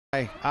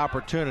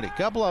opportunity.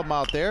 Couple of them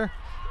out there,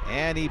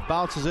 and he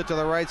bounces it to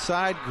the right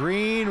side.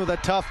 Green with a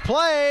tough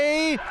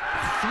play,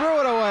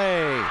 threw it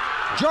away.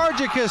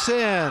 Georgicus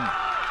in.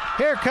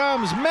 Here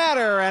comes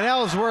Matter, and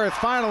Ellsworth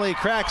finally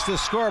cracks the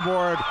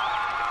scoreboard.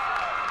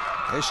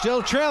 They're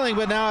still trailing,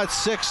 but now it's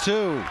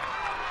 6-2.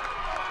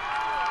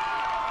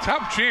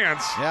 Tough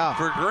chance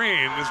for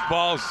Green. This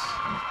ball's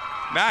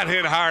not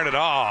hit hard at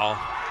all.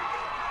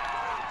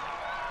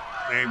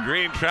 And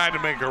Green tried to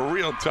make a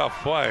real tough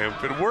play.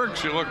 If it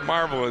works, you look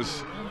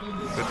marvelous.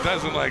 If it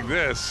doesn't like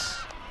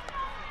this,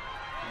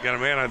 you got a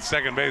man on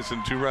second base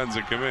and 2 runs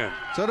that come in.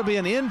 So it'll be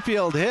an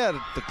infield hit.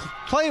 The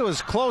play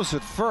was close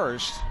at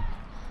first.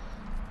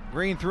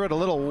 Green threw it a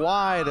little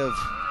wide of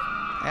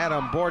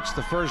Adam Bortz,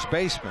 the first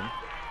baseman.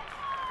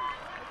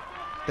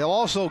 They'll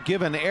also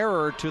give an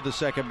error to the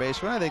second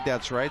baseman. I think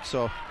that's right.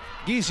 So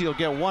Giese will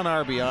get 1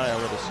 RBI, I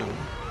would assume.